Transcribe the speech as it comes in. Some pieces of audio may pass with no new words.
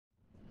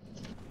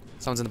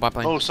Someone's in the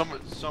pipeline. Oh,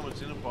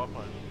 someone's in a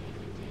pipeline.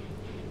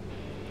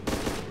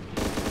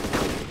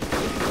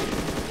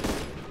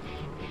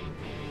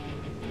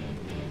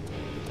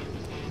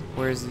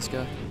 Where is this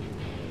guy?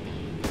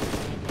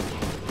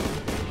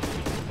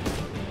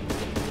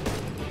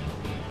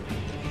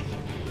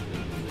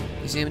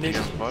 You see him, dude?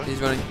 He's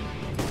running.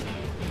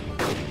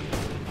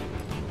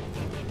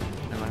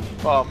 Never mind.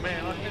 Oh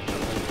man, I hit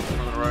him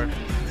on the road.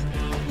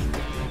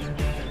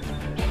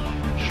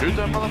 Shoot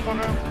that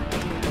motherfucker.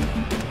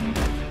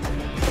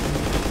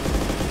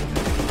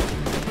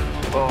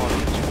 Oh,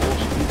 that's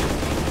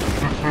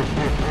awesome.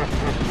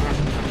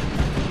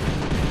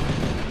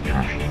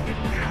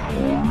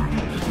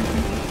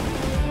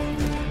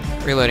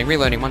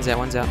 Reloading. One's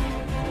out.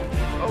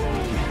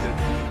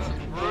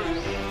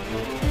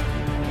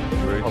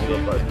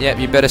 Yep,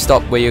 you better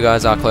stop where you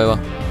guys are, Clover.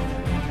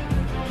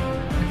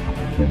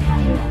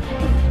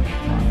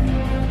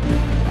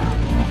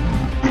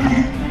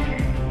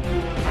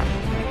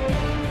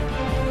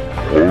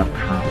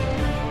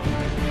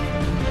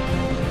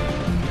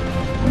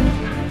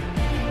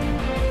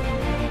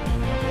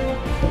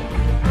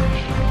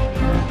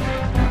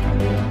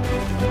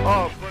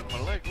 Oh, I broke my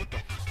leg. What the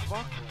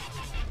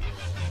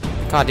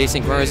fuck? Car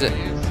desync, where is it?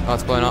 Oh,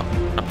 it's blowing up.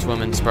 Up to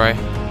him and spray.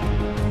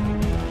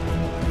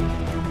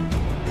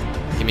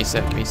 Give me a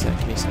sec.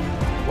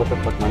 What the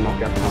fuck, my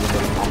knockout comes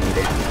on me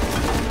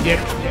down.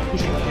 Yeah,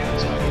 pushing it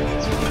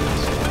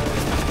down.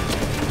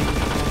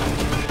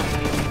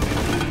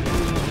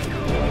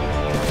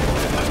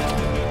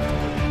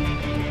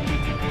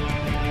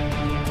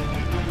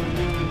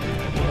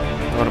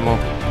 A lot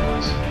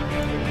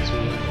more.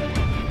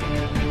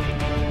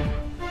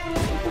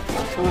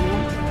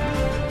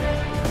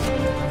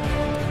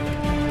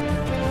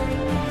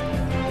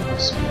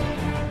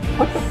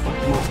 What the fuck?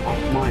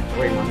 My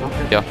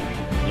knockout. Yeah.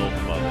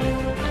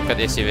 Got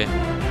the SUV.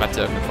 About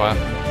to open fire.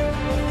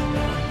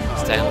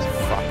 Stay on the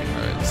fucking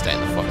road.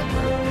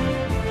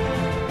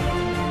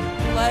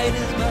 Light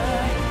is mine.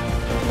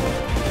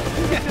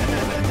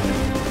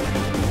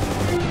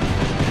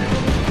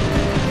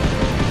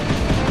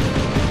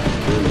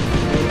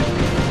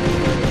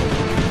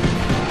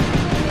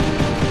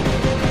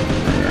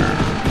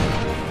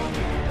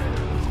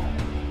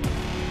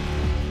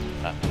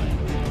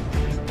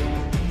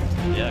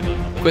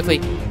 Quickly.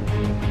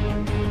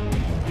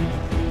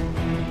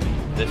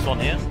 This one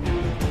here?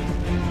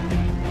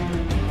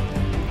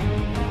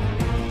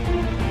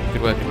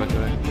 Good work.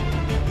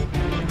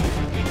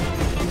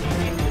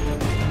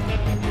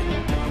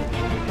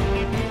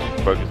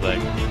 Broke his leg.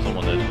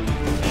 Someone did.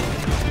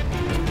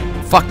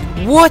 Fuck.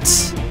 What?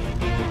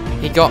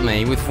 He got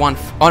me with one.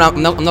 Oh no,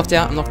 I'm knocked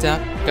out,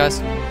 guys.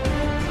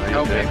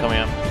 Help me. Coming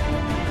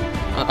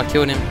up. I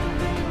killed him.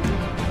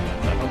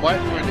 I'm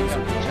waiting for him to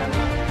come to the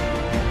channel.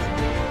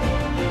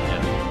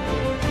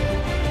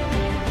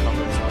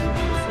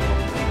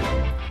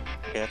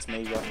 Okay, that's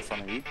me right in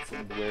front of you.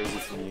 Where is he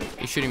from you?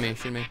 He's shooting me. I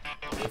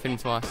hit him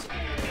twice.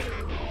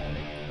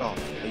 Oh,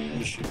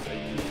 you shoot.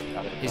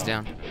 He's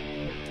down.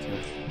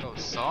 Oh,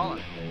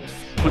 solid.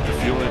 Put the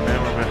fuel in,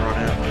 man. We're about to run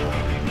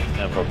out.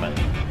 No problem,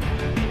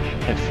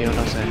 man. If fuel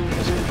doesn't,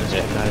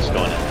 Yeah, guys,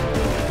 going in.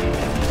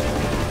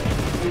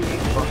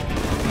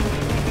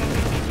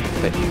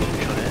 but you can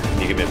shot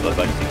it. You give me a blood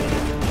bag.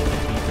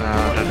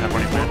 I don't have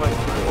any man.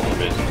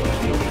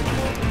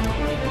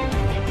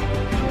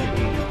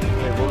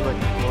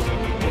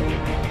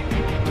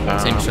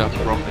 Same shot.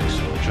 Rocket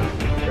soldier.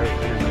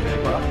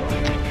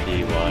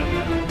 D1.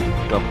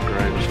 Double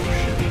graves.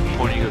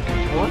 Pointing at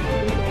what?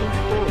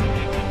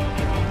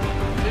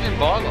 Didn't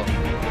bother.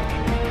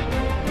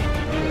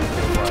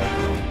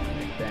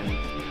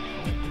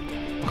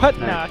 What?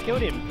 Nah, I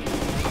killed him.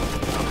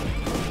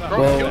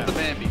 Rob killed the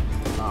Bambi.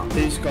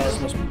 These guys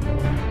must be...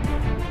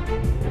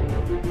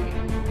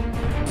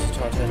 This is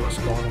Titanic's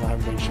gone and I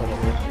haven't been shot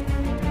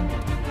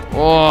at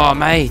Oh,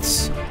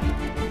 mates.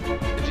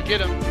 Did you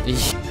get him?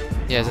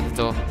 Yeah, he's at the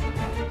door.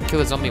 Kill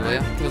the zombie, will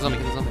ya? Kill the zombie.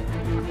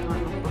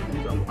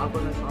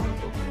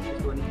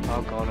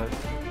 Oh god, it.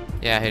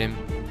 Yeah, I hit him.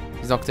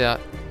 He's knocked out.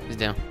 He's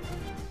down.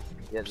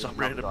 Yeah, Some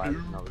random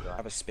dude. I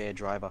have a spare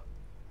driver.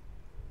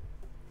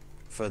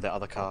 For the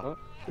other car.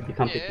 If you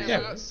come pick me Yeah,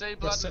 up. I got sea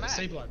blood and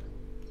Sea Mac. blood.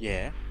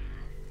 Yeah.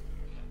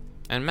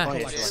 And Mac, Oh,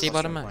 yeah, see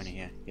about him, right Mac.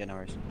 here. Yeah, no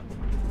worries.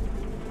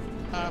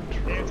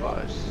 Air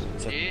drive.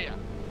 So, Yeah.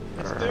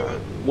 Let's do it.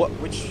 what?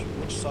 Which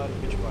side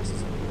of which bus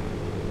is it?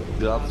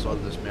 The other side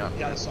of this mountain.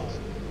 The other side.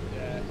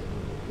 Yeah.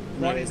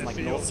 No, Right in it's the like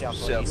field. north, south,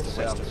 South, or east, or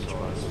south, west of which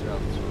bus?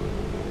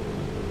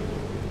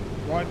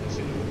 Right in the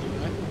field, you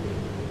know.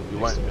 You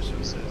won't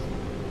miss it.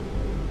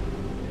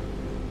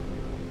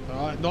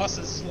 Alright, nice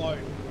and slow.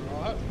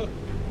 Alright.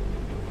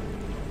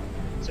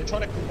 So try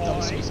to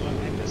combine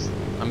and just...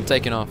 I'm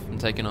taking off.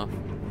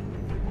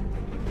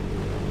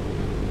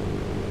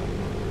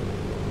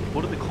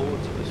 What are the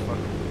chords of this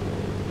fucking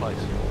place?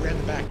 around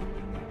the back.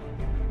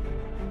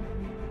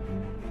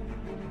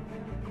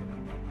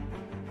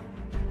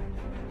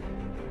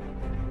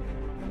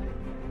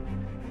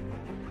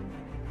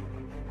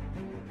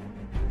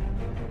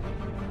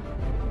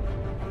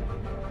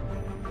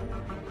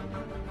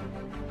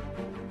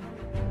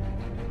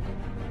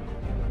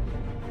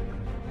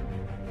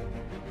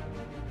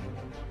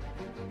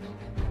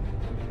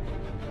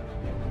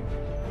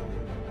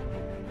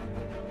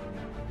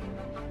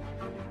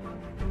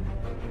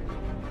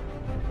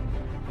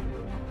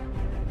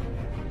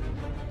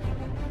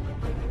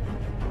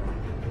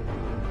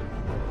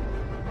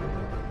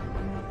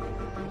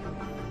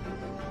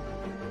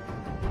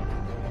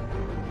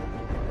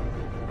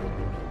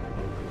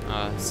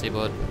 See,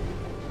 bud.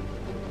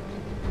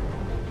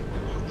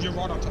 You're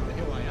right on top of the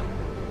hill, are you?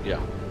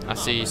 Yeah. I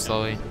see you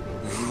slowly.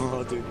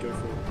 Oh, dude, go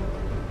for it.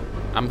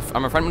 I'm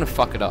afraid I'm gonna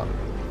fuck it up.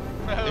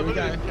 Here we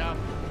go.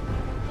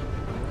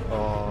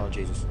 Oh,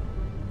 Jesus.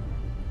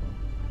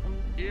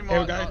 You Here we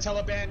might go. not.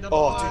 Taliban number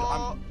Oh,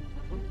 one.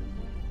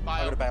 dude,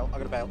 I gotta bail. I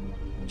gotta bail.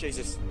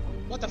 Jesus.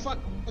 What the fuck?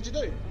 What'd you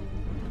do?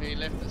 He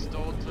left the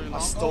stall too long. I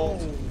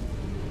stalled. Oh.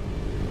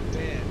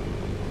 Damn.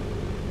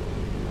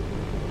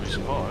 We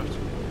survived.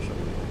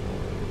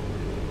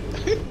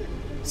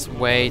 It's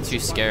way too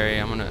scary.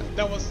 I'm gonna.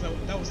 That was the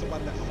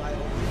one that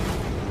failed.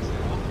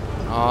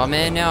 Oh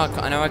man, now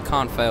I know I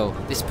can't fail.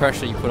 This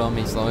pressure you put on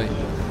me slowly. It'd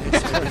be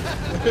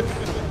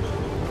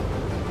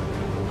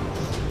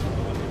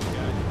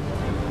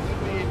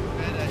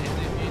better if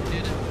you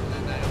did it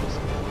and they all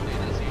spawned in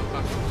as you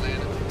fucking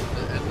landed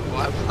at the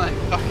biplane.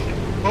 Fucking.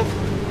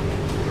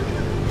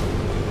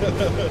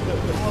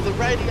 Oh, the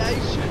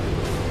radiation.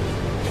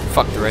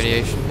 Fuck the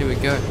radiation. Here we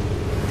go.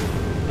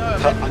 No,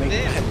 I mean,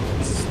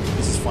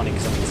 this is funny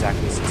because I'm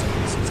exactly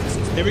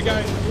 666. Here we go.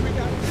 Here we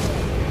go.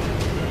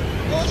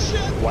 Oh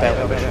shit!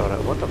 Bail.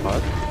 What the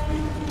fuck?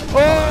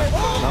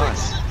 Oh,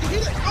 Nice. You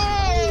hit it! Oh!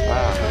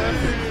 Wow.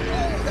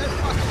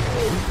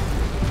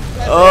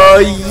 Oh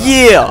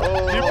yeah!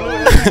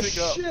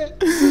 Shit!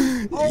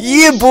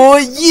 Yeah, boy.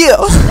 Yeah.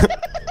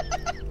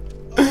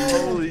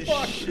 Holy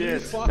Fuck,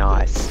 shit. fuck.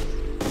 Nice.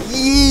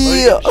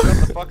 Yeah. Shut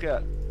the fuck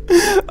up.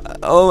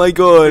 Oh my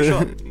god.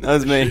 shot? That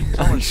was me.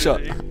 Someone I shot.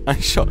 shoot you. I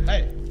shot.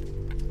 Hey.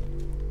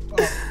 Oh,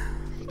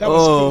 that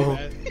was cool,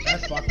 man.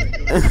 That fucking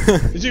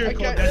good. Did you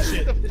record that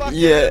shit?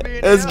 Yeah.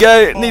 Let's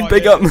go. Need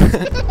pick yeah. up. Look at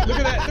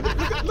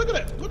that. Look at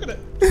it. Look at it.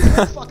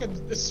 It's fucking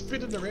it's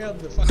spinning around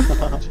the fucking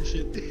punch and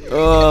shit.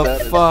 Oh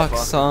fuck,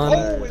 son.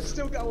 Oh, it's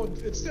still going.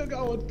 It's still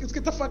going. Let's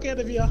get the fuck out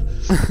of here.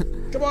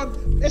 Come on,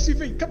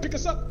 SUV, come pick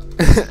us up.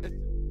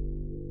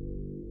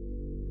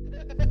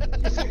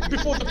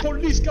 Before the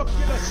police come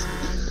get us.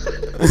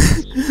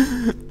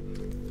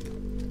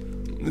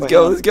 Let's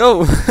go. Let's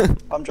go.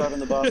 I'm driving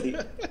the Barthy.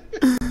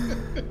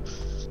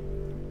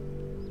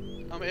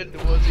 I'm heading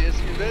towards the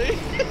SUV.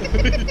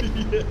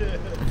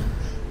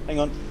 Hang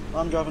on.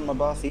 I'm driving my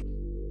Barthy.